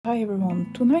Hi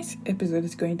everyone, tonight's episode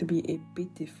is going to be a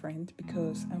bit different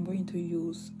because I'm going to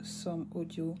use some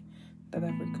audio that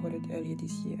I've recorded earlier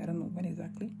this year. I don't know when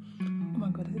exactly. Oh my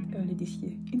god, I said earlier this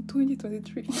year. In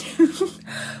 2023.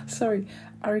 Sorry,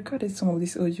 I recorded some of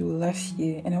this audio last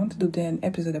year and I wanted to do an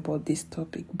episode about this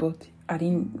topic, but I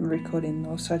didn't record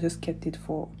enough, so I just kept it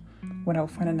for when I'll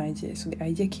find an idea. So the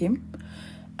idea came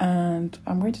and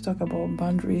I'm going to talk about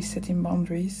setting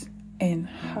boundaries, and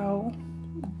how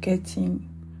getting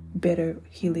better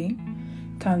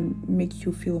healing can make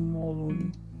you feel more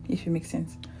lonely, if it makes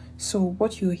sense. So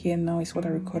what you hear now is what I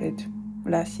recorded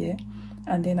last year,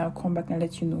 and then I'll come back and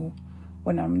let you know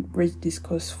when I'm ready to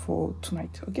discuss for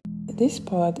tonight. Okay, this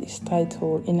part is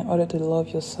titled "In Order to Love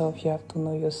Yourself, You Have to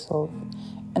Know Yourself,"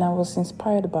 and I was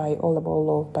inspired by All About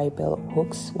Love by Bell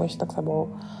Hooks, where she talks about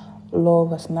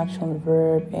love as an action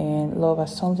verb and love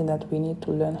as something that we need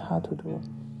to learn how to do.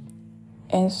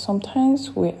 And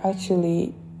sometimes we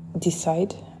actually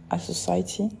decide as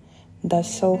society that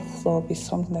self-love is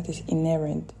something that is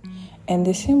inherent. And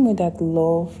the same way that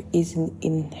love is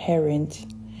inherent,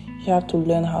 you have to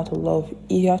learn how to love.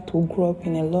 You have to grow up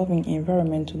in a loving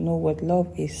environment to know what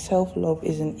love is. Self-love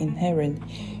isn't inherent.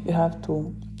 You have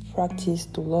to practice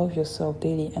to love yourself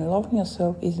daily. And loving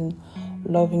yourself isn't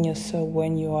loving yourself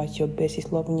when you are at your best.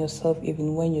 It's loving yourself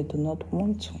even when you do not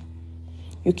want to.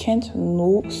 You can't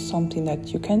love something that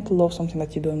you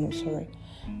don't know,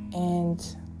 And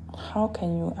how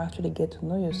can you actually get to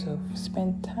know yourself?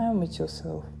 Spend time with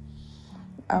yourself.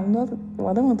 I don't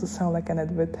want to sound like an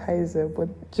advertiser,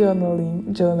 but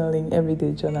journaling,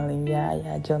 everyday journaling.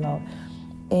 Yeah, journal.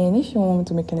 And if you want me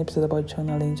to make an episode about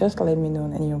journaling, just let me know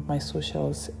on any of my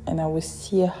socials, and I will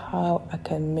see how I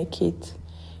can make it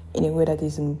in a way that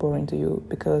isn't boring to you,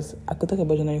 because I could talk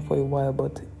about journaling for a while,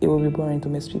 but it will be boring to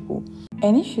most people.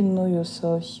 And if you know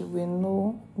yourself, you will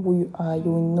know who you are,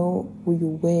 you will know who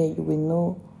you were, you will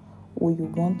know who you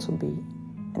want to be.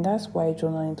 And that's why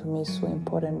journaling to me is so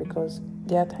important, because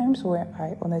there are times where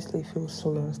I honestly feel so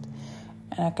lost.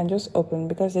 And I can just open,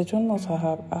 because the journals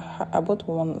I bought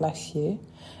one last year,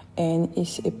 and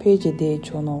it's a page a day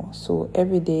journal. So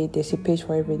every day there's a page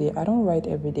for every day. I don't write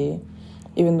every day,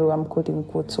 even though I'm quote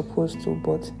unquote supposed to,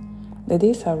 but the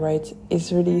days I write,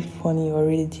 it's really funny or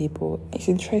really deep, or it's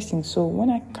interesting. So when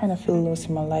I kind of feel lost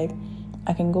in my life,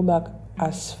 I can go back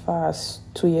as far as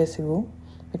 2 years ago,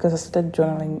 because I started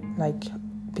journaling like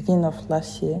beginning of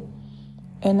last year,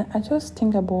 and I just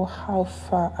think about how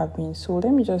far I've been. So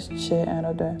let me just share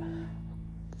another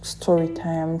story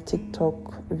time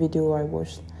TikTok video I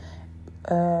watched.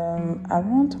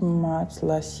 Around March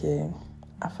last year,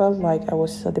 I felt like I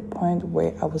was at the point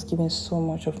where I was giving so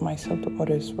much of myself to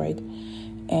others, right?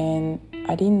 And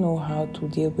I didn't know how to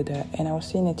deal with that. And I was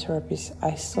seeing a therapist.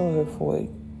 I saw her for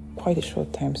quite a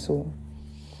short time, so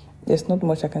there's not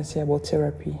much I can say about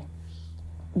therapy.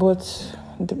 But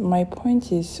my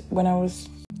point is, when I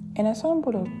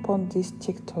stumbled upon this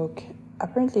TikTok.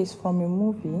 Apparently it's from a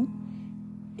movie.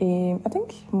 I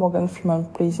think Morgan Freeman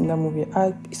plays in that movie.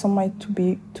 It's on my to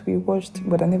be watched,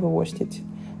 but I never watched it.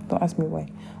 Don't ask me why.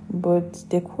 But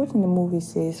the quote in the movie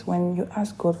says, when you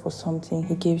ask God for something,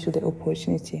 He gives you the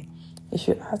opportunity. If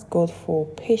you ask God for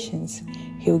patience,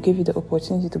 He will give you the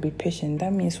opportunity to be patient.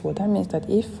 That means what? That means that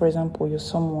if, for example, you're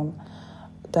someone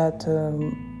that,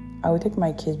 I will take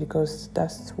my case because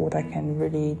that's what I can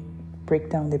really break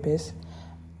down the best.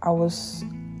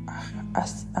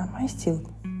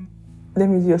 Let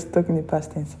me just talk in the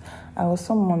past tense. I was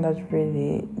someone that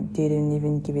really didn't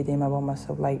even give a damn about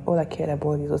myself. Like, all I cared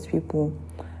about is those people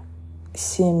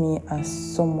see me as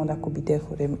someone that could be there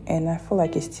for them. And I feel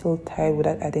like it's still tied with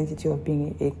that identity of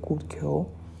being a good girl.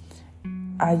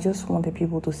 I just wanted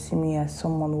people to see me as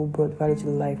someone who brought value to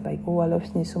life. Like, oh, I love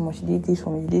Sydney so much. She did this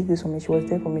for me. She did this for me. She was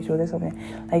there for me. She was there for me.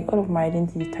 Like, all of my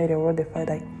identity is tied around the fact,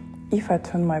 like, if I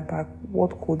turn my back,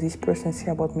 what could this person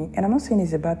say about me? And I'm not saying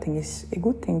it's a bad thing. It's a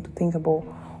good thing to think about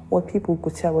what people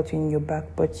could say about you in your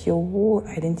back. But your whole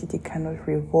identity cannot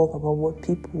revolve about what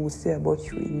people will say about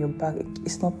you in your back.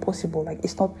 It's not possible. Like,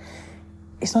 it's not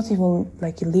even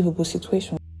like a livable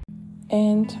situation.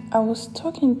 And I was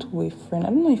talking to a friend. I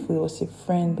don't know if it was a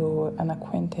friend or an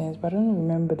acquaintance, but I don't even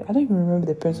remember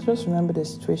the person. I just remember the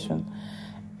situation.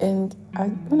 And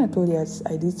when I told you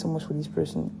I did so much for this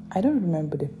person, I don't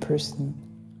remember the person.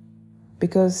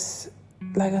 Because,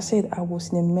 like I said, I was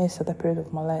in a mess at that period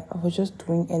of my life. I was just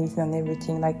doing anything and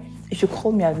everything. Like, if you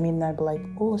call me at midnight, be like,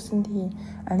 oh, Cindy,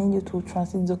 I need you to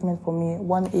translate document for me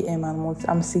 1 a.m. and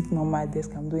I'm sitting on my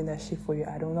desk. I'm doing that shit for you.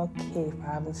 I do not care if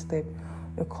I haven't slept.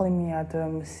 You're calling me at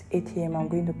 8 a.m. I'm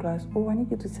going to class. Oh, I need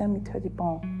you to send me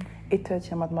 £30.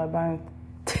 8:30, I'm at my bank.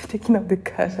 taking out the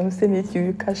cash. I'm saying it to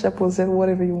you, cash up or sell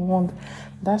whatever you want.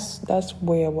 That's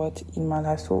where I was in my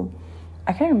life. So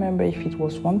I can't remember if it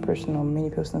was one person or many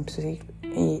persons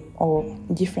or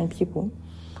different people.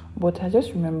 But I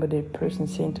just remember the person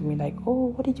saying to me like, "Oh,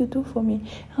 what did you do for me?"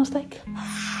 And I was like,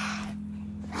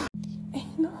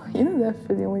 you know that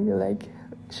feeling when you're like,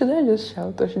 should I just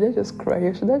shout or should I just cry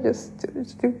or should I just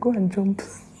still go and jump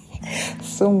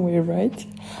somewhere, right?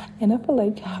 And I feel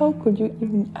like, how could you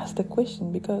even ask the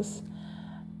question? Because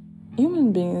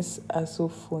human beings are so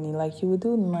funny. Like, you will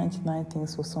do 99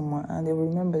 things for someone and they will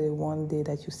remember the one day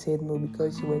that you said no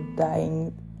because you were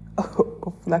dying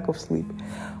of lack of sleep.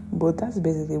 But that's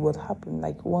basically what happened.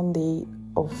 Like, one day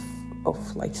of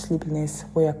like sleepiness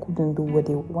where I couldn't do what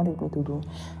they wanted me to do,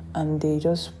 and they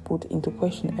just put into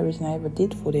question everything I ever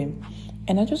did for them.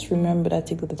 And I just remember that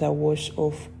TikTok that I watched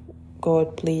of,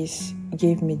 God, please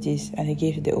give me this, and He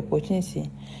gave you the opportunity.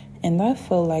 And that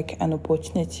felt like an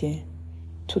opportunity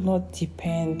to not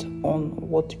depend on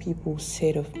what people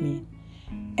said of me.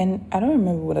 And I don't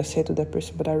remember what I said to that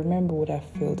person, but I remember what I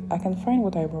felt. I can find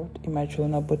what I wrote in my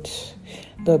journal, but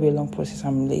that'll be a long process.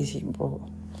 I'm lazy, bro.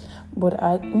 But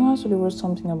I actually wrote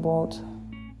something about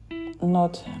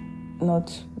not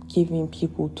giving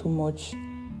people too much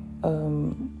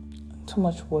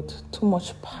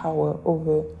power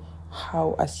over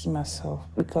how I see myself,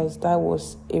 because that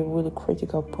was a really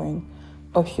critical point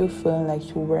of you feeling like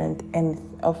you weren't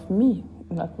anything, of me,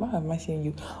 not why am I saying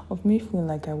you, of me feeling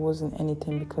like I wasn't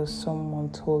anything because someone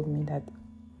told me that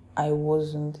I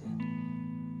wasn't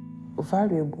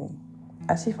valuable,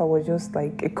 as if I was just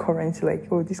like a currency, like,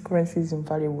 oh, this currency is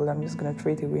invaluable, I'm just gonna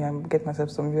trade it away and get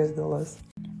myself some US dollars.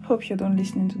 Hope you're done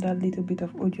listening to that little bit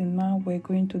of audio. Now we're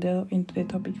going to delve into the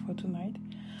topic for tonight.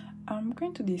 I'm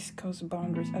going to discuss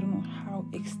boundaries. I don't know how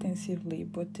extensively,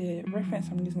 but the reference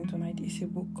I'm using tonight is a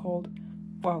book called,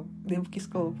 the book is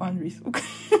called Boundaries.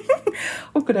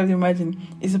 Who could have imagined?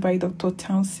 It's by Dr.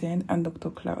 Townsend and Dr.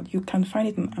 Cloud. You can find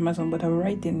it on Amazon, but I'll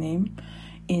write the name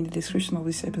in the description of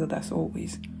this episode as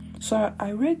always. So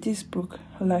I read this book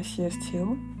last year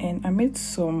still, and I made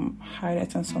some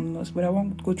highlights and some notes, but I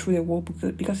won't go through the whole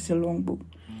book because it's a long book,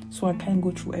 so I can't go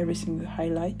through every single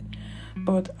highlight.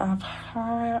 But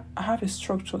I have a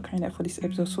structure kind of for this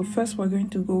episode. So first we're going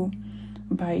to go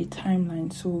by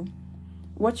timeline. So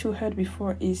what you heard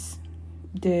before is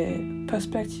the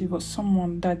perspective of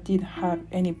someone that didn't have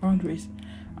any boundaries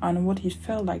and what it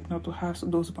felt like not to have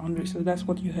those boundaries. So that's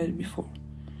what you heard before.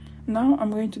 Now I'm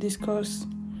going to discuss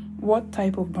what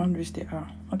type of boundaries there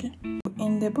are, okay?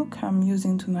 In the book I'm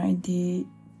using tonight, the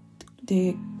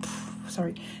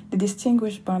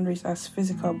distinguished boundaries as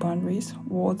physical boundaries,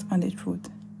 words, and the truth.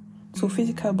 So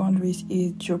physical boundaries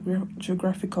is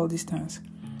geographical distance.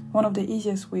 One of the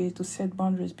easiest ways to set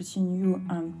boundaries between you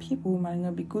and people who might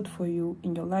not be good for you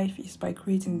in your life is by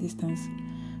creating distance.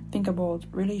 Think about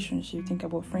relationships, think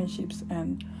about friendships,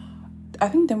 and I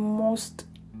think the most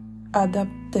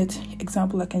adapted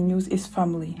example I can use is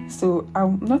family. So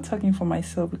I'm not talking for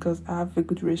myself because I have a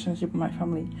good relationship with my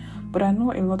family, but I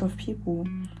know a lot of people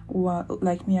who are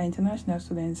like me, are international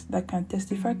students, that can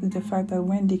testify to the fact that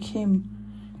when they came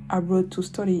abroad to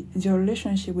study, their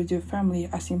relationship with their family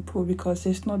has improved because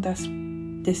there's not the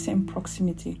same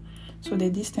proximity. So the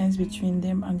distance between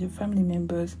them and their family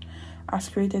members has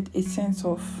created a sense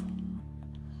of,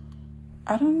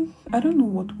 I don't know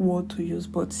what word to use,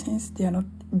 but since they are not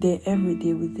there every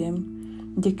day with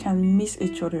them, they can miss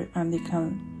each other and they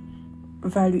can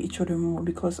value each other more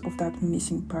because of that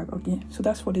missing part. Okay, so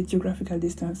that's for the geographical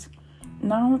distance.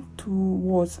 Now to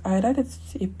words. I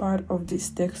highlighted a part of this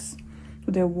text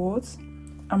to the words.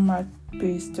 I'm at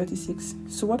page 36.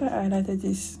 So what I highlighted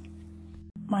is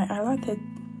my highlighted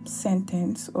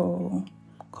sentence or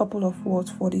couple of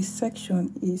words for this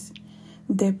section is: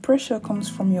 the pressure comes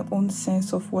from your own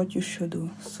sense of what you should do.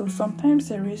 So sometimes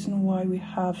the reason why we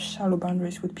have shallow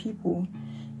boundaries with people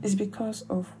is because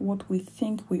of what we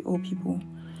think we owe people.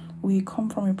 We come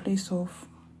from a place of,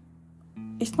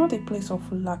 it's not a place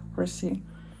of lack per se,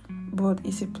 but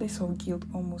it's a place of guilt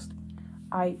almost.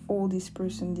 I owe this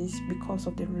person this because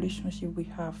of the relationship we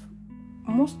have.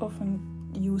 Most often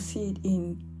you see it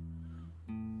in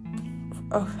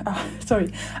sorry,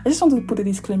 I just want to put a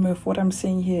disclaimer of what I'm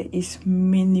saying here is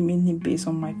mainly based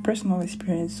on my personal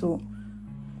experience. So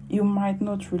you might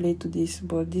not relate to this,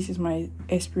 but this is my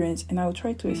experience, and I'll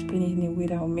try to explain it in a way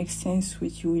that will make sense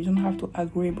with you. You don't have to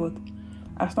agree, but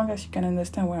as long as you can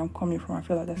understand where I'm coming from, I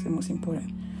feel like that's the most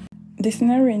important. The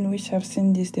scenario in which I've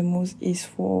seen this the most is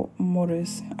for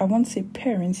mothers. I won't say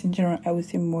parents in general, I would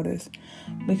say mothers,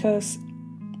 because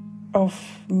of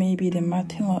maybe the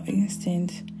maternal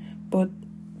instinct, but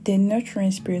the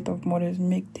nurturing spirit of mothers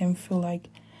make them feel like,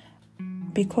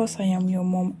 because I am your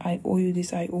mom, I owe you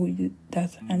this, I owe you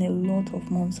that. And a lot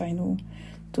of moms I know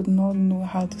do not know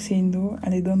how to say no,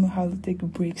 and they don't know how to take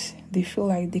breaks. They feel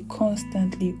like they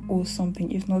constantly owe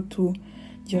something, if not to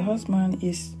your husband,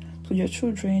 is to your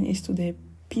children, is to the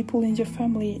people in your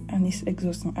family, and it's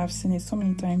exhausting. I've seen it so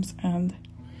many times, and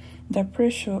the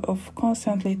pressure of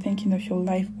constantly thinking of your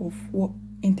life, of what,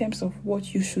 in terms of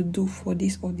what you should do for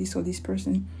this or this or this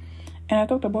person. And I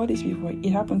talked about this before.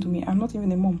 It happened to me. I'm not even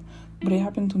a mom, but it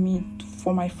happened to me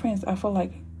for my friends. I felt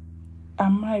like,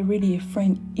 am I really a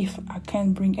friend if I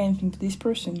can't bring anything to this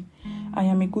person? I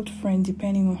am a good friend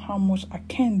depending on how much I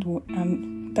can do,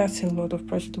 and that's a lot of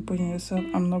pressure to put on yourself.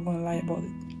 I'm not going to lie about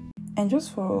it. And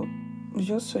just so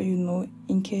you know,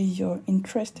 in case you're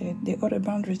interested, the other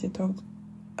boundaries they talked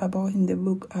about in the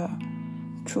book are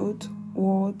truth,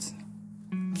 words,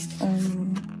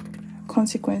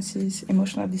 consequences,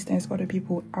 emotional distance, other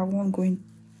people. I won't go in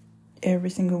every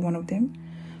single one of them,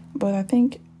 but I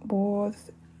think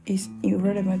both is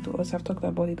irrelevant to us. I've talked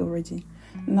about it already.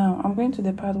 Now I'm going to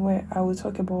the part where I will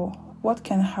talk about what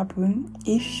can happen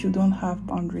if you don't have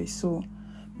boundaries. So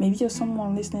maybe you're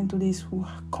someone listening to this who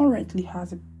currently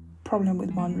has a problem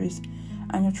with boundaries,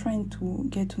 and you're trying to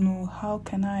get to know, how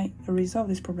can I resolve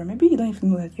this problem? Maybe you don't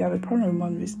even know that you have a problem with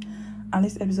boundaries, and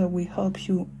this episode will help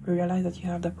you realize that you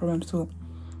have that problem. So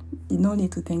you don't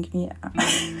need to thank me.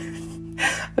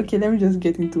 Okay, let me just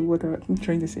get into what I'm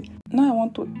trying to say. Now I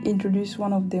want to introduce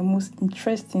one of the most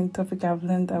interesting topics I've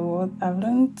learned about. I've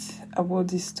learned about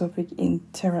this topic in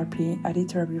therapy. I did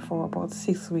therapy for about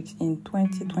 6 weeks in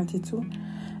 2022.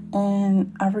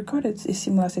 And I've recorded a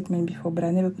similar segment before, but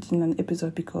I never put in an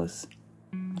episode because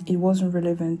it wasn't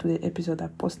relevant to the episode I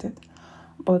posted.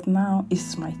 But now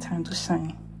it's my time to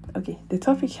shine. Okay, the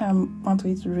topic I want to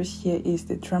introduce here is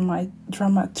the drama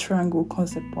triangle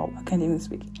concept. Wow, I can't even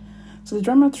speak. So the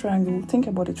drama triangle, think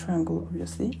about the triangle,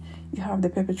 obviously. You have the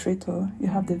perpetrator, you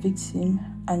have the victim,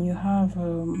 and you have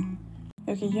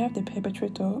you have the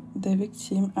perpetrator, the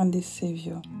victim, and the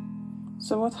savior.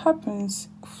 So what happens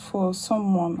for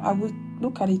someone, I would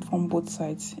look at it from both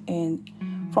sides. And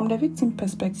from the victim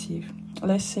perspective,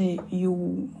 let's say I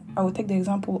will take the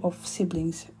example of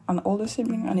siblings, an older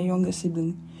sibling and a younger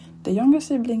sibling. The younger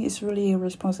sibling is really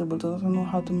irresponsible, doesn't know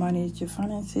how to manage your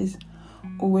finances,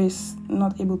 always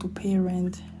not able to pay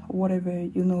rent, whatever.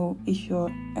 If you're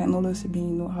an older sibling,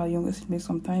 you know how younger siblings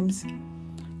sometimes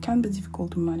can be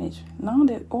difficult to manage. Now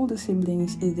the older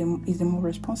siblings is the more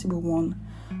responsible one,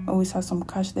 always has some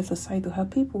cash left aside to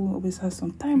help people, always has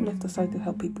some time left aside to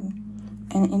help people.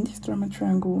 And in this drama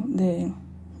triangle, the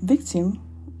victim,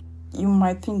 you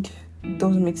might think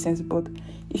doesn't make sense, but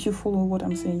if you follow what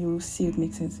I'm saying, you will see it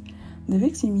makes sense. The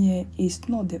victim here is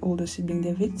not the older sibling.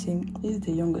 The victim is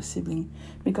the younger sibling,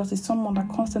 because it's someone that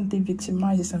constantly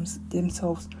victimizes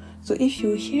themselves. So if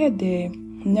you hear the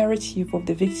narrative of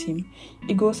the victim,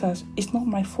 it goes as, it's not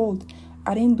my fault,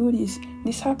 I didn't do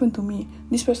this happened to me,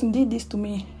 this person did this to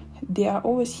me. They are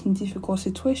always in difficult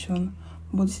situation,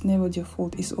 but it's never their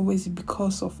fault. It's always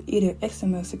because of either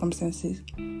external circumstances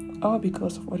or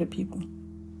because of other people.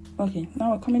 Okay,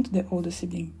 now we're coming to the older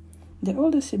sibling. The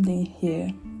older sibling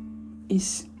here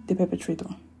is the perpetrator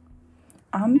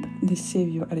and the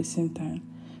savior at the same time,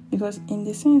 because in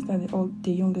the sense that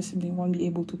the younger sibling won't be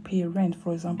able to pay rent,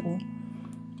 for example,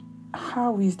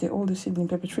 how is the older sibling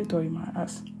perpetrator, you might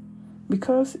ask?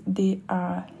 Because they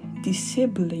are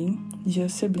disabling your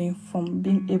sibling from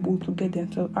being able to get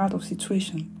themselves out of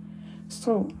situation.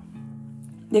 So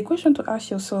the question to ask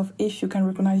yourself, if you can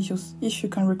recognize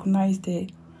the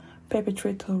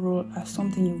perpetrator role as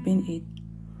something you've been in,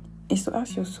 is to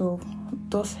ask yourself,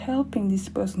 does helping this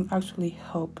person actually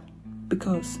help?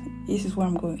 Because this is where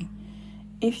I'm going.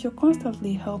 If you're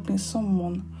constantly helping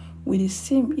someone with the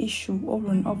same issue over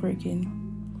and over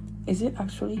again, is it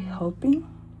actually helping?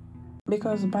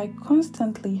 Because by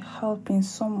constantly helping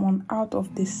someone out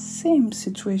of the same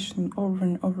situation over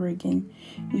and over again,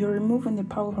 you're removing the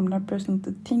power from that person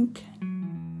to think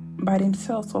by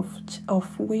themselves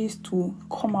of ways to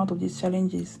come out of these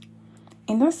challenges.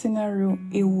 In that scenario,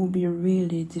 it will be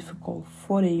really difficult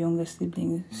for the younger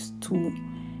siblings to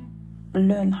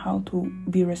learn how to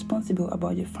be responsible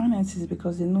about your finances,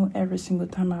 because they know every single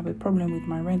time I have a problem with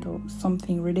my rent or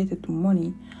something related to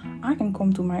money, I can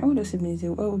come to my older siblings.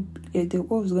 They're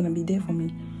always going to be there for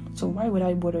me. So why would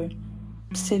I bother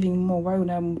saving more? Why would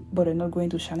I bother not going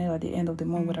to Chanel at the end of the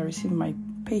month when I receive my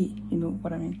pay? You know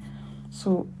what I mean?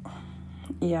 So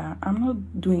yeah, I'm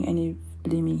not doing any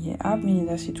blaming here. I've been in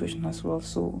that situation as well,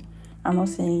 so I'm not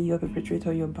saying you're a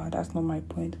perpetrator, you're bad. That's not my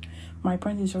point. My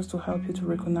point is just to help you to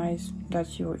recognize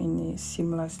that you're in a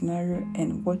similar scenario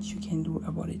and what you can do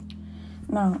about it.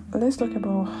 Now, let's talk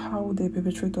about how the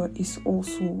perpetrator is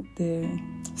also the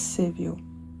savior.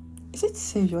 Is it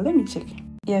savior? Let me check.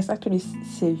 Yes, actually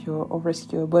savior or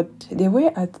rescuer. But the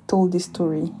way I told this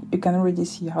story, you can already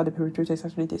see how the perpetrator is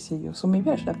actually the savior. So maybe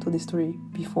I should have told this story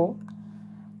before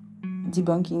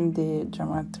debunking the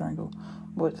drama triangle.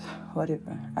 But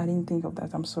whatever. I didn't think of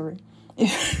that. I'm sorry.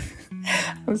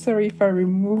 I'm sorry if I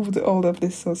removed all of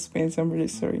this suspense. I'm really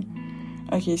sorry.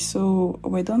 Okay, so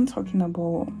we're done talking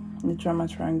about the drama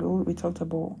triangle. We talked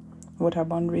about what are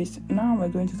boundaries. Now we're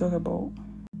going to talk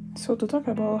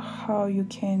about how you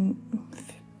can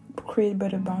create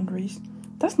better boundaries.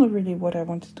 That's not really what I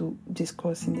wanted to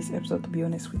discuss in this episode, to be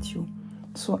honest with you.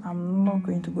 So I'm not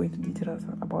going to go into details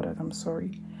about that. I'm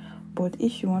sorry. But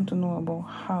if you want to know about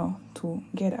how to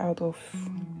get out of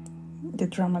the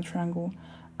drama triangle,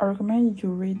 I recommend you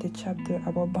read the chapter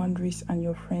about boundaries and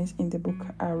your friends in the book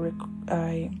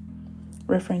I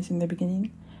referenced in the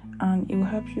beginning, and it will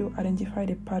help you identify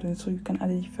the pattern so you can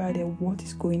identify what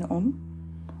is going on,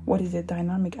 what is the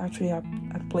dynamic actually at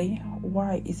play,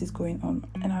 why is this going on.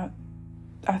 And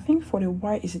I think for the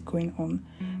why is it going on,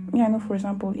 I know, for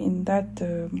example, in that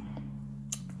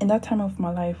time of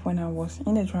my life when I was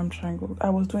in the drama triangle,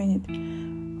 I was doing it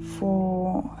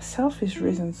for selfish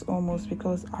reasons almost,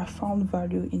 because I found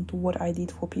value into what I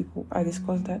did for people. I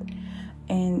discussed that,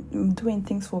 and doing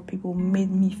things for people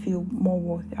made me feel more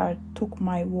worth. I took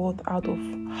my worth out of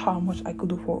how much I could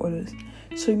do for others.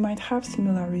 So you might have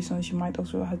similar reasons, you might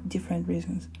also have different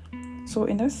reasons. So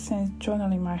in that sense,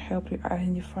 journaling might help you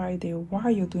identify the why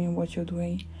you're doing what you're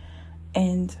doing,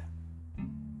 and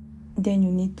then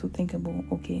you need to think about,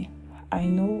 okay, I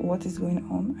know what is going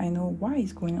on, I know why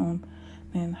it's going on,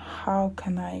 and how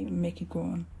can I make it go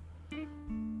on.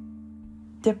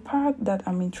 The part that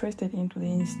I'm interested in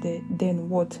today is the then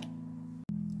what.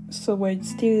 So we're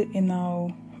still in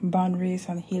our boundaries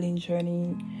and healing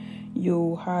journey.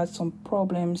 You had some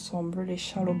problems, some really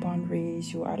shallow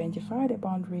boundaries. You identified the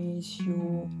boundaries.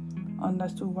 You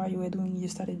understood why you were doing it. You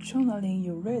started journaling.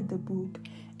 You read the book.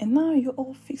 And now you're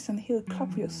all fixed and healed.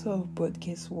 Clap for yourself. But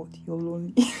guess what? You're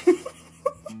lonely.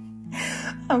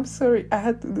 I'm sorry. I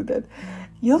had to do that.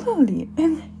 You're lonely.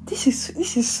 And this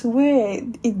is where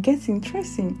it gets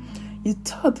interesting. You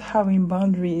thought having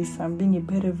boundaries and being a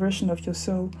better version of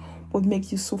yourself would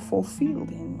make you so fulfilled,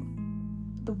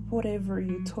 and whatever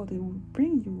you thought it would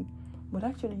bring you. But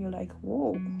actually you're like,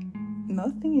 whoa,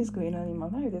 nothing is going on in my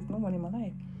life. There's no one in my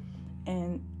life.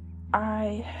 And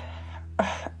I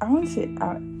won't say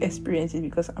I experienced it,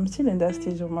 because I'm still in that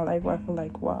stage of my life where I feel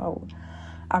like, wow,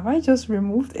 have I just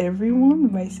removed everyone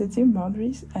by setting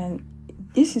boundaries? And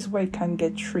this is where it can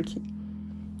get tricky.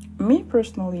 Me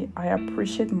personally, I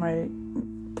appreciate my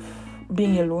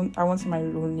being alone. I won't say my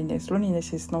loneliness.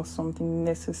 Loneliness is not something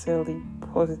necessarily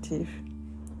positive.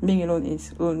 Being alone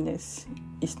is loneliness.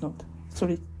 It's not.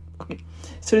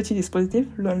 Solitude is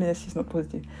positive. Loneliness is not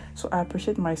positive. So I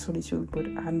appreciate my solitude, but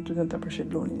I do not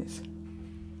appreciate loneliness.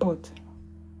 But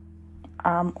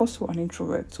I'm also an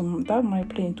introvert, so that might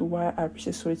play into why I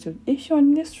appreciate solitude. If you're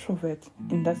an extrovert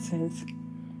in that sense,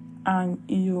 and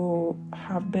you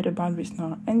have better boundaries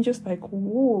now, and just like,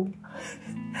 whoa,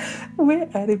 where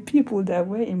are the people that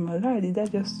were in my life? Did I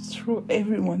just throw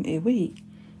everyone away?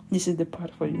 This is the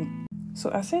part for you.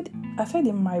 So I said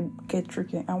it might get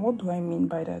tricky, and what do I mean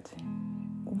by that?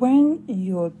 When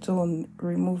you're done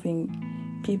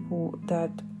removing people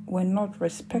that were not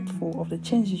respectful of the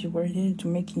changes you were ready to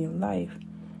make in your life,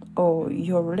 or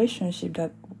your relationship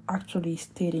that actually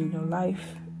stayed in your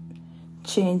life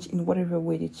change in whatever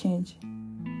way they change,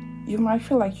 you might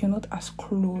feel like you're not as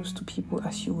close to people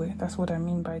as you were. That's what I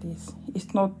mean by this.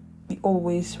 It's not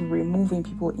always removing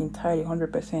people entirely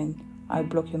 100%. I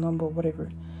block your number, whatever.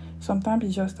 Sometimes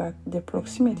it's just that the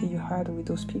proximity you had with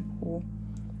those people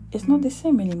is not the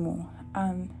same anymore.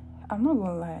 And I'm not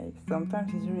gonna lie,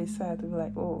 sometimes it's really sad to be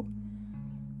like, oh,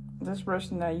 this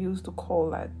person I used to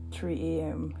call at 3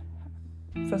 a.m.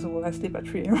 First of all, I sleep at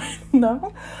 3 a.m. right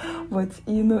now, but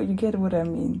you get what I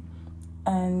mean.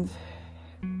 And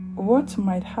what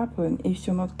might happen if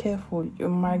you're not careful, you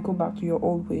might go back to your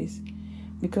old ways,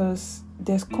 because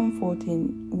there's comfort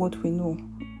in what we know.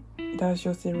 That's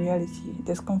just the reality.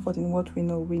 There's comfort in what we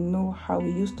know. We know how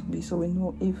we used to be, so we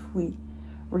know if we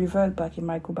revert back, it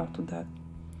might go back to that.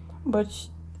 But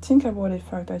think about the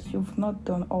fact that you've not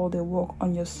done all the work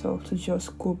on yourself to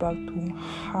just go back to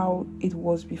how it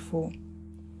was before.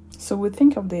 So we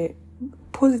think of the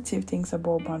positive things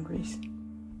about boundaries.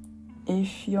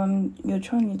 if you're on your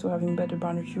journey to having better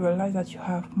boundaries, you realize that you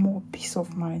have more peace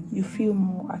of mind. You feel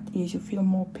more at ease. You feel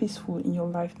more peaceful in your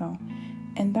life now.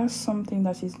 And that's something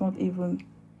that is not even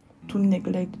to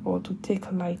neglect or to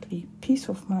take lightly. Peace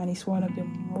of mind is one of the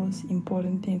most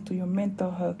important things to your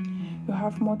mental health. You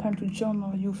have more time to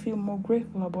journal. You feel more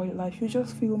grateful about your life. You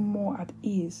just feel more at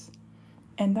ease.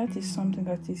 And that is something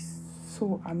that is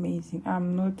so amazing.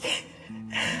 I'm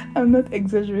not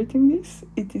exaggerating this.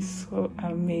 It is so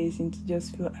amazing to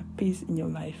just feel at peace in your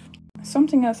life.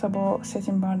 Something else about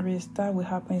setting boundaries that will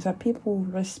happen is that people will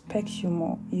respect you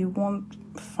more. You won't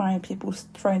find people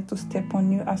trying to step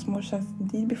on you as much as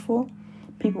they did before.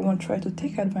 People won't try to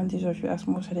take advantage of you as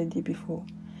much as they did before.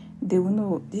 They will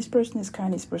know this person is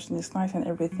kind, this person is nice and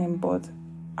everything, but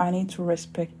I need to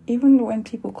respect. Even when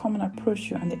people come and approach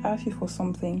you and they ask you for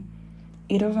something,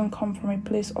 it doesn't come from a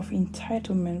place of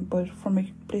entitlement, but from a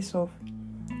place of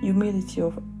humility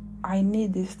of, I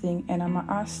need this thing and I'm going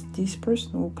to ask this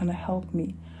person who can help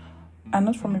me. And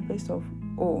not from a place of,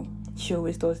 oh, she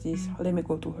always does this, let me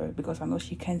go to her because I know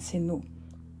she can't say no.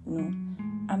 No.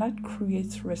 And that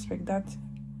creates respect. That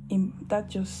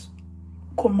just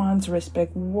commands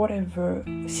respect, whatever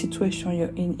situation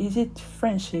you're in. Is it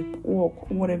friendship, work,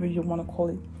 whatever you want to call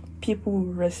it? People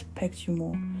will respect you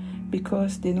more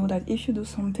because they know that if you do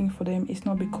something for them, it's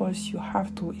not because you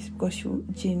have to, it's because you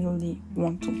genuinely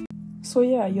want to. So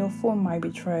yeah, your phone might be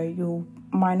tried. You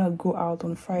might not go out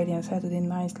on Friday and Saturday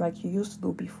nights like you used to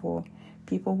do before.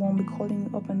 People won't be calling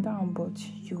you up and down, but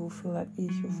you will feel at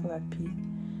ease, you will feel at peace.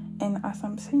 And as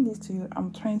I'm saying this to you,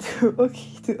 I'm trying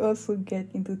to also get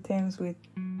into terms with,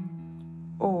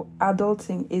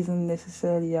 adulting isn't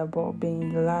necessarily about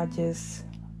being the largest,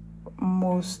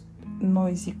 most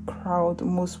noisy crowd,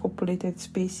 most populated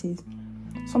spaces.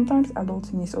 Sometimes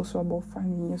adulting is also about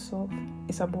finding yourself.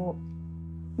 It's about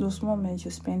those moments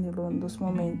you spend alone, those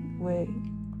moments where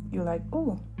you're like,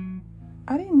 oh,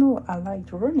 I didn't know I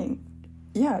liked running.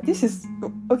 Yeah, this is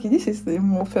the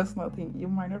more personal thing. You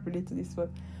might not relate to this,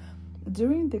 but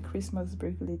during the Christmas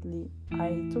break lately,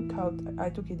 I took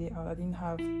a day out. I didn't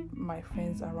have my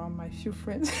friends around, my few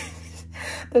friends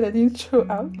that I didn't throw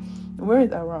out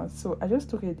weren't around. So I just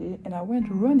took a day and I went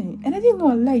running. And I didn't know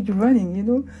I liked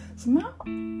running, So now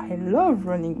I love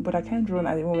running, but I can't run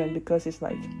at the moment because it's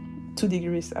like 2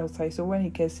 degrees outside. So when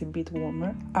it gets a bit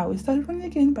warmer, I will start running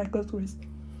again by God's grace.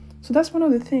 So that's one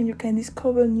of the things. You can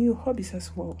discover new hobbies as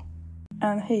well.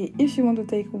 And hey, if you want to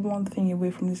take one thing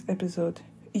away from this episode,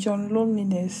 your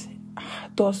loneliness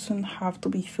doesn't have to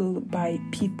be filled by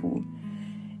people.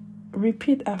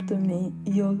 Repeat after me,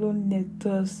 your loneliness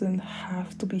doesn't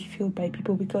have to be filled by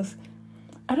people, because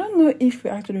I don't know if we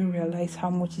actually realize how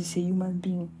much is a human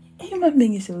being. A human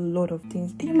being is a lot of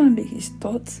things. A human being is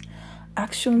thoughts,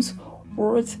 actions,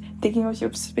 words, taking up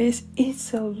your space.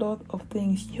 It's a lot of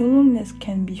things. Your loneliness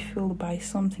can be filled by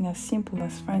something as simple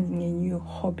as finding a new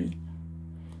hobby.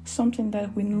 Something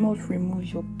that will not remove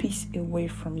your peace away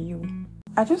from you.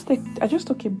 I just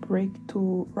took a break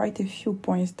to write a few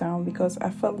points down because I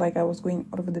felt like I was going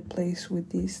all over the place with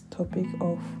this topic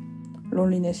of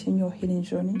loneliness in your healing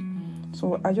journey.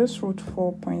 So I just wrote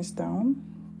 4 points down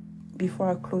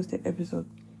before I close the episode.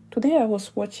 Today I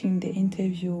was watching the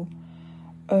interview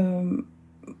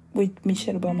with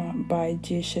Michelle Obama by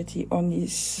Jay Shetty on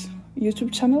his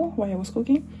YouTube channel while I was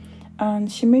cooking.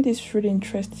 And she made this really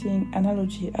interesting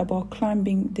analogy about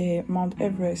climbing the Mount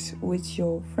Everest with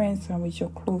your friends and with your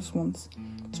close ones.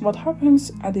 So what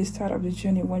happens at the start of the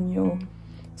journey when you're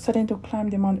starting to climb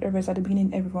the Mount Everest? At the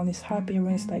beginning, everyone is happy.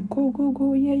 Everyone's like, go, go,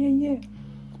 go, yeah.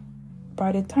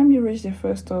 By the time you reach the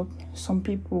first stop, some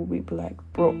people will be like,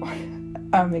 bro,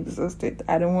 I'm exhausted.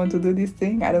 I don't want to do this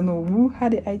thing. I don't know who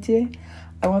had the idea.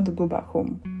 I want to go back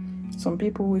home. Some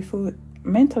people will feel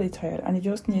mentally tired and you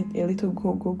just need a little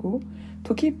go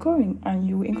to keep going, and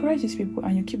you encourage these people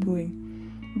and you keep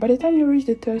going. By the time you reach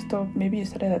the third stop, maybe you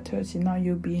started at 30, now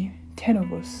you'll be 10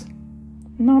 of us.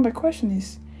 Now the question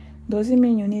is, does it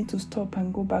mean you need to stop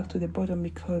and go back to the bottom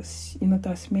because you're not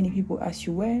as many people as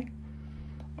you were?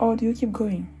 Or do you keep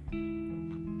going?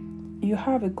 You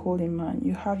have a goal in mind,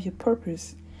 you have your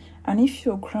purpose. And if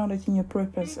you're grounded in your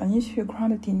purpose, and if you're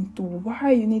grounded into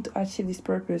why you need to achieve this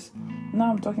purpose,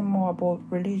 now I'm talking more about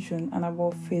religion and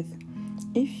about faith.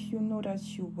 If you know that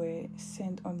you were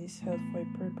sent on this earth for a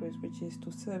purpose, which is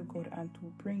to serve God and to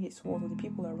bring His word to the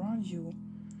people around you,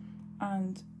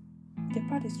 and the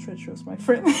path is treacherous, my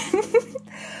friend.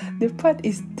 The path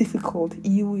is difficult.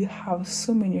 You will have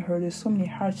so many hurdles, so many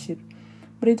hardships.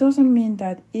 But it doesn't mean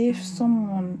that if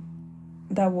someone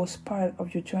that was part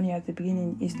of your journey at the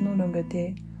beginning is no longer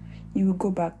there, you will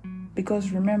go back.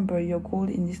 Because remember, your goal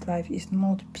in this life is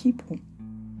not people.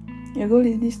 Your goal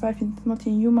in this life is not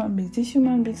in human beings. These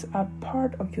human beings are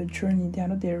part of your journey. They are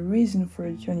not the reason for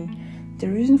your journey. The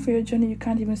reason for your journey, you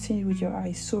can't even see it with your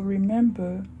eyes. So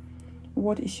remember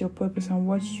what is your purpose and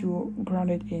what you're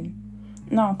grounded in.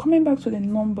 Now, coming back to the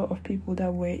number of people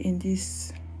that were in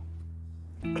this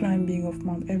climbing of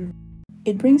Mount Everest,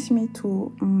 it brings me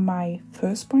to my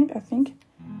first point, I think,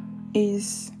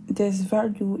 is there's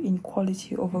value in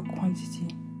quality over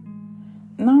quantity.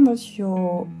 Now that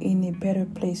you're in a better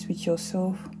place with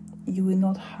yourself, you will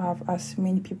not have as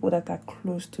many people that are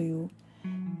close to you.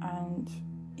 And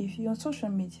if you're on social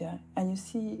media and you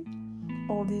see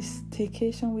all this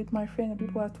staycation with my friend and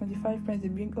people have 25 friends they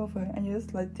bring over, and you're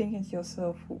just like thinking to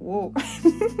yourself, whoa,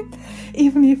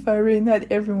 even if I really had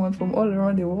everyone from all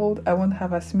around the world, I won't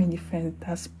have as many friends.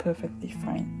 That's perfectly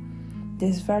fine.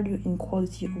 There's value in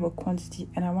quality over quantity,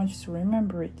 and I want you to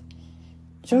remember it.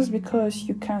 Just because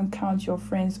you can't count your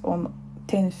friends on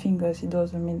 10 fingers, it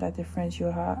doesn't mean that the friends you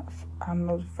have are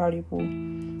not valuable.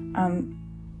 And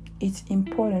it's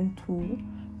important to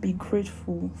be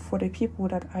grateful for the people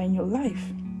that are in your life.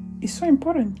 It's so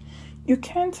important. You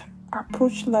can't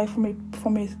approach life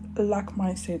from a lack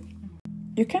mindset.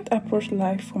 You can't approach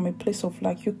life from a place of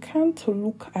lack. You can't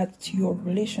look at your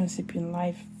relationship in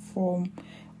life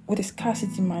with a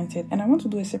scarcity mindset. And I want to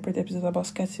do a separate episode about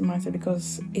scarcity mindset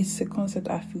because it's a concept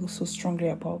I feel so strongly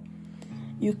about.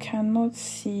 You cannot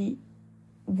see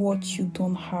what you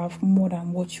don't have more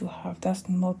than what you have. That's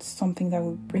not something that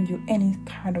will bring you any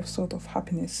kind of sort of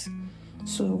happiness.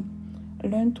 So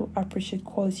learn to appreciate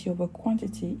quality over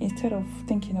quantity. Instead of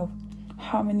thinking of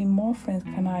how many more friends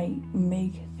can I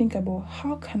make, think about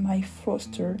how can I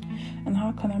foster and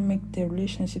how can I make the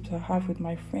relationships I have with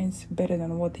my friends better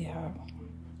than what they have.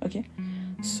 Okay,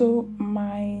 so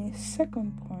my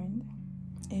second point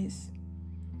is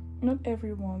not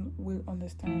everyone will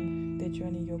understand the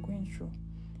journey you're going through.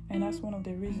 And that's one of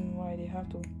the reasons why they have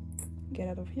to get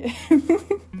out of here.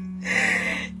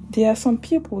 There are some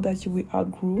people that you will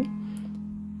outgrow.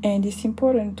 And it's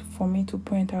important for me to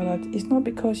point out that it's not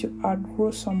because you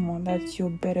outgrow someone that you're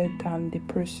better than the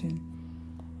person.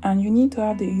 And you need to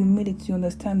have the humility to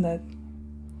understand that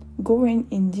going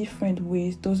in different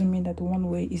ways doesn't mean that one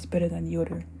way is better than the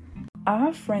other. I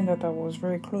have friends that I was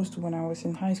very close to when I was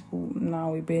in high school.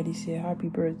 Now we barely say happy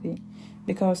birthday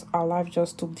because our life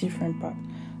just took different paths.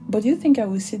 But do you think I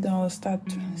will sit down and start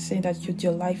saying that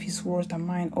your life is worse than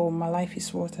mine or my life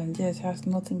is worse than theirs? It has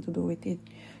nothing to do with it.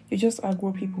 You just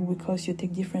outgrow people because you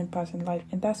take different paths in life,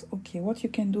 and that's okay. What you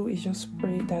can do is just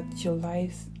pray that your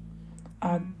lives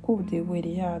are good the way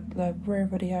they are, like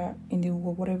wherever they are in the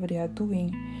world, whatever they are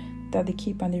doing, that they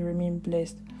keep and they remain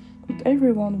blessed. Not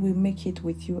everyone will make it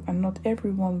with you, and not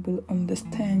everyone will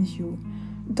understand you.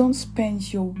 Don't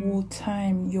spend your whole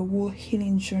time, your whole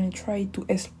healing journey trying to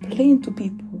explain to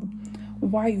people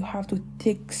why you have to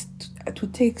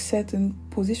take certain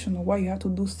position or why you have to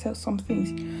do some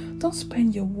things. Don't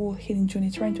spend your whole healing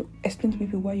journey trying to explain to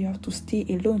people why you have to stay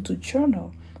alone to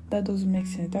journal. That doesn't make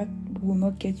sense. That will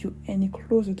not get you any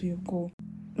closer to your goal.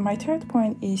 My third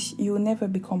point is you will never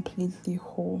be completely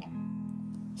whole.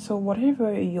 So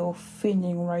whatever you're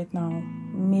feeling right now,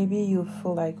 maybe you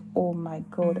feel like, oh my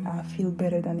God, I feel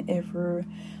better than ever.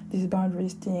 This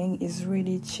boundaries thing is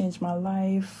really changed my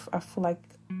life. I feel like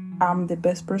I'm the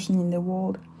best person in the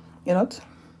world. You know,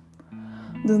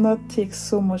 do not take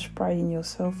so much pride in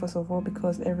yourself, first of all,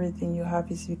 because everything you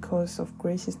have is because of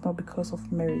grace. It's not because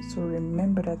of merit. So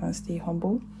remember that and stay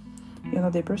humble. You're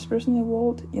not the best person in the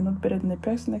world. You're not better than the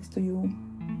person next to you.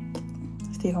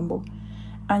 Stay humble.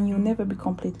 And you'll never be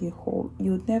completely whole.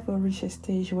 You'll never reach a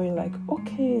stage where you're like,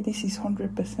 okay, this is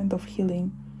 100% of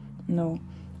healing. No.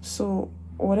 So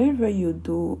whatever you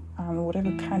do and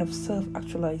whatever kind of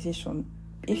self-actualization,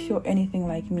 if you're anything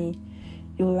like me,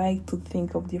 you like to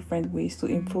think of different ways to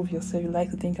improve yourself. You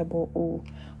like to think about, oh,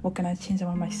 what can I change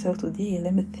about myself today?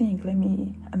 Let me think, let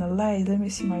me analyze, let me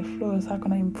see my flaws. How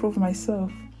can I improve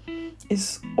myself?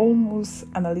 It's almost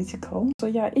analytical. So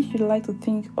yeah, if you like to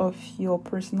think of your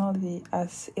personality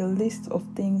as a list of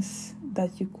things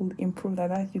that you could improve,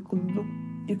 that you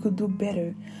could do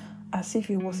better, as if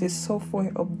it was a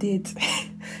software update.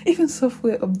 Even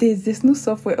software updates, there's no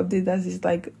software update that is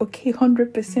like, okay,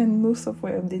 100% no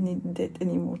software update needed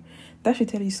anymore. That should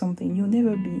tell you something. You'll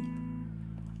never be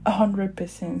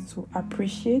 100%. So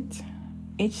appreciate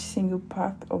each single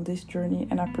part of this journey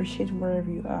and appreciate wherever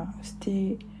you are.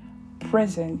 Stay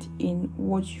present in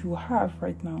what you have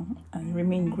right now and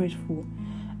remain grateful.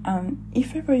 And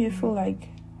if ever you feel like,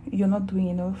 you're not doing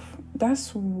enough.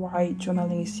 That's why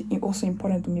journaling is also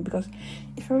important to me, because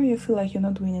if ever you feel like you're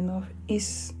not doing enough,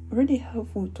 it's really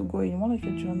helpful to go in one of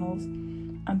your journals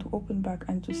and to open back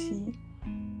and to see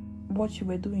what you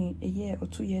were doing a year or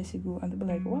 2 years ago, and to be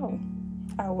like, wow,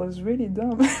 I was really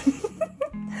dumb.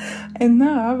 And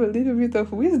now I have a little bit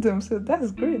of wisdom, so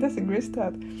that's great. That's a great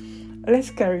start.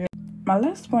 Let's carry on. My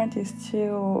last point is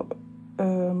still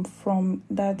from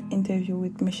that interview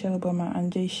with Michelle Obama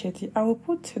and Jay Shetty. I will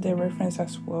put the reference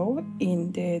as well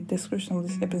in the description of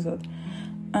this episode.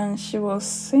 And she was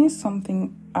saying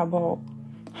something about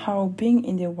how being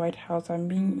in the White House and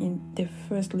being in the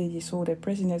First Lady, so the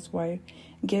president's wife,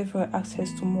 gave her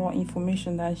access to more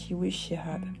information than she wished she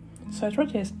had. So I tried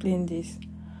to explain this.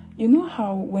 You know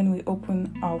how when we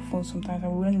open our phones sometimes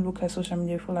and when we look at social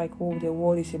media, we feel like, oh, the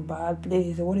world is a bad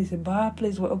place. The world is a bad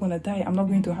place. We're all going to die. I'm not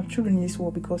going to have children in this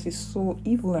world because it's so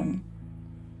evil and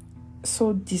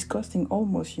so disgusting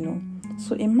almost,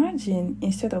 So imagine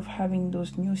instead of having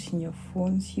those news in your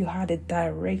phones, you had a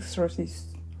direct sources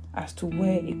as to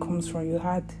where it comes from. You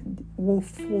had whole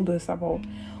folders about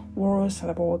wars,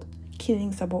 about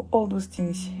killings, about all those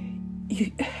things.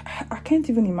 I can't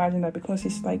even imagine that, because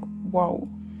it's like, wow.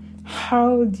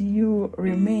 How do you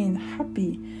remain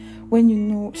happy when you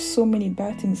know so many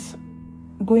bad things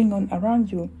going on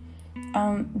around you?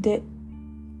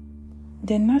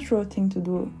 The natural thing to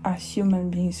do as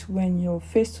human beings when you're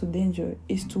faced with danger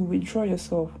is to withdraw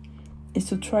yourself, is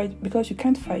to try, because you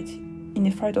can't fight. In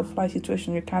a fight or flight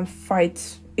situation, you can't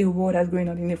fight a war that's going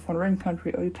on in a foreign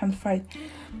country, or you can't fight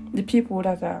the people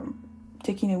that are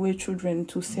taking away children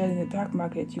to sell in the dark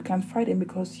market. You can't fight them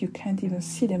because you can't even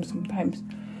see them sometimes.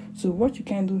 So what you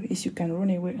can do is you can run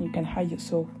away and you can hide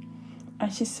yourself.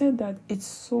 And she said that it's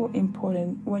so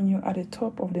important when you're at the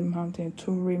top of the mountain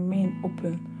to remain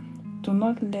open, to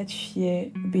not let fear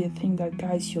be a thing that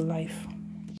guides your life.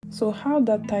 So how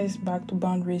that ties back to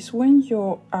boundaries, when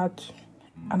you're at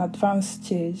an advanced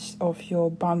stage of your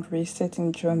boundary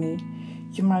setting journey,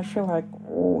 you might feel like,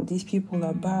 oh, these people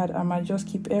are bad, I might just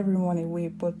keep everyone away.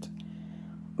 But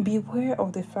beware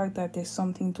of the fact that there's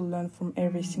something to learn from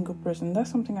every single person. That's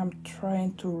something I'm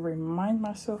trying to remind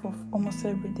myself of almost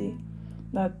every day,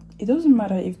 that it doesn't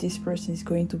matter if this person is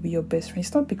going to be your best friend.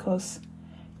 It's not because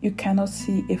you cannot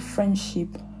see a friendship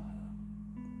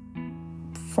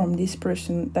from this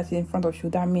person that is in front of you,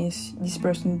 that means this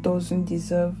person doesn't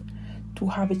deserve to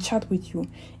have a chat with you.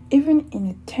 Even in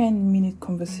a 10-minute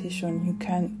conversation, you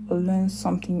can learn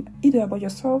something either about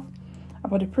yourself,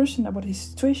 about the person, about the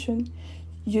situation.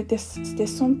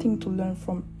 There's something to learn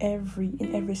from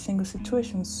in every single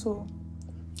situation. So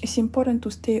it's important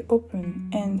to stay open,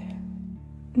 and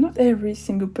not every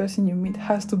single person you meet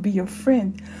has to be your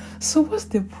friend. So what's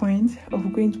the point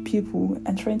of going to people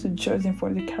and trying to judge them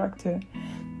for the character?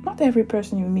 Not every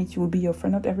person you meet will be your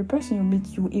friend. Not every person you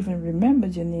meet you even remember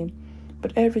your name.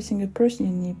 But every single person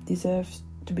you meet deserves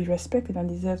to be respected and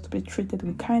deserves to be treated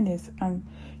with kindness. And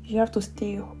you have to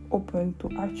stay open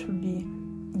to actually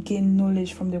gain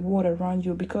knowledge from the world around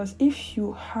you. Because if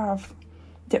you have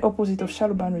the opposite of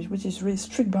shallow boundaries, which is really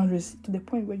strict boundaries to the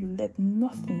point where you let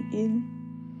nothing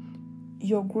in,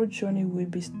 your growth journey will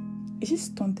be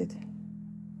stunted.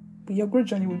 But your growth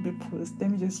journey will be paused.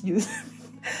 Let me just use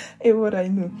a word I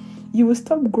know. You will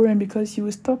stop growing because you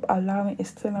will stop allowing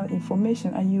external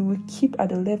information, and you will keep at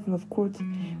the level of growth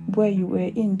where you were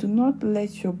in. Do not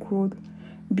let your growth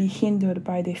be hindered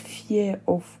by the fear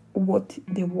of what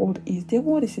the world is. The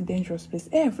world is a dangerous place.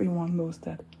 Everyone knows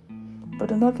that. But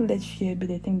do not let fear be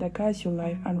the thing that guides your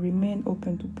life, and remain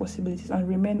open to possibilities and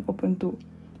remain open to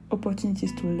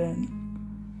opportunities to learn.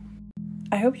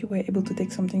 I hope you were able to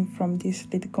take something from this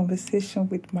little conversation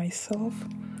with myself.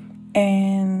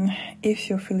 And if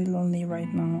you're feeling lonely right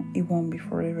now, it won't be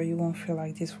forever. You won't feel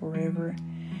like this forever.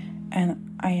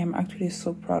 And I am actually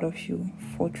so proud of you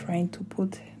for trying to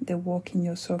put the work in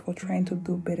yourself, for trying to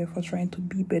do better, for trying to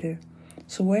be better.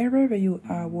 So wherever you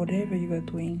are, whatever you are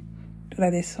doing, know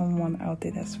that there's someone out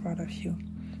there that's proud of you.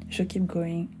 You should keep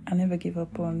going and never give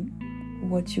up on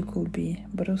what you could be.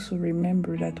 But also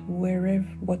remember that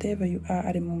whatever you are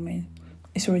at the moment,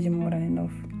 it's already more than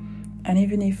enough. And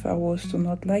even if I was to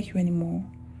not like you anymore,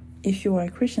 if you are a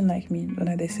Christian like me, know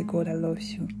that there's a God that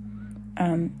loves you.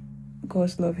 And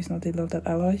God's love is not a love that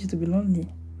allows you to be lonely.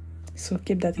 So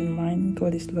keep that in mind.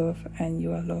 God is love and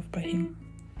you are loved by Him.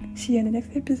 See you in the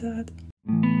next episode.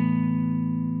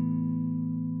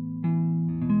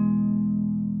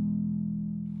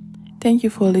 Thank you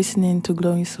for listening to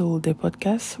Glowing Soul, the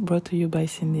podcast brought to you by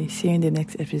Cindy. See you in the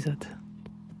next episode.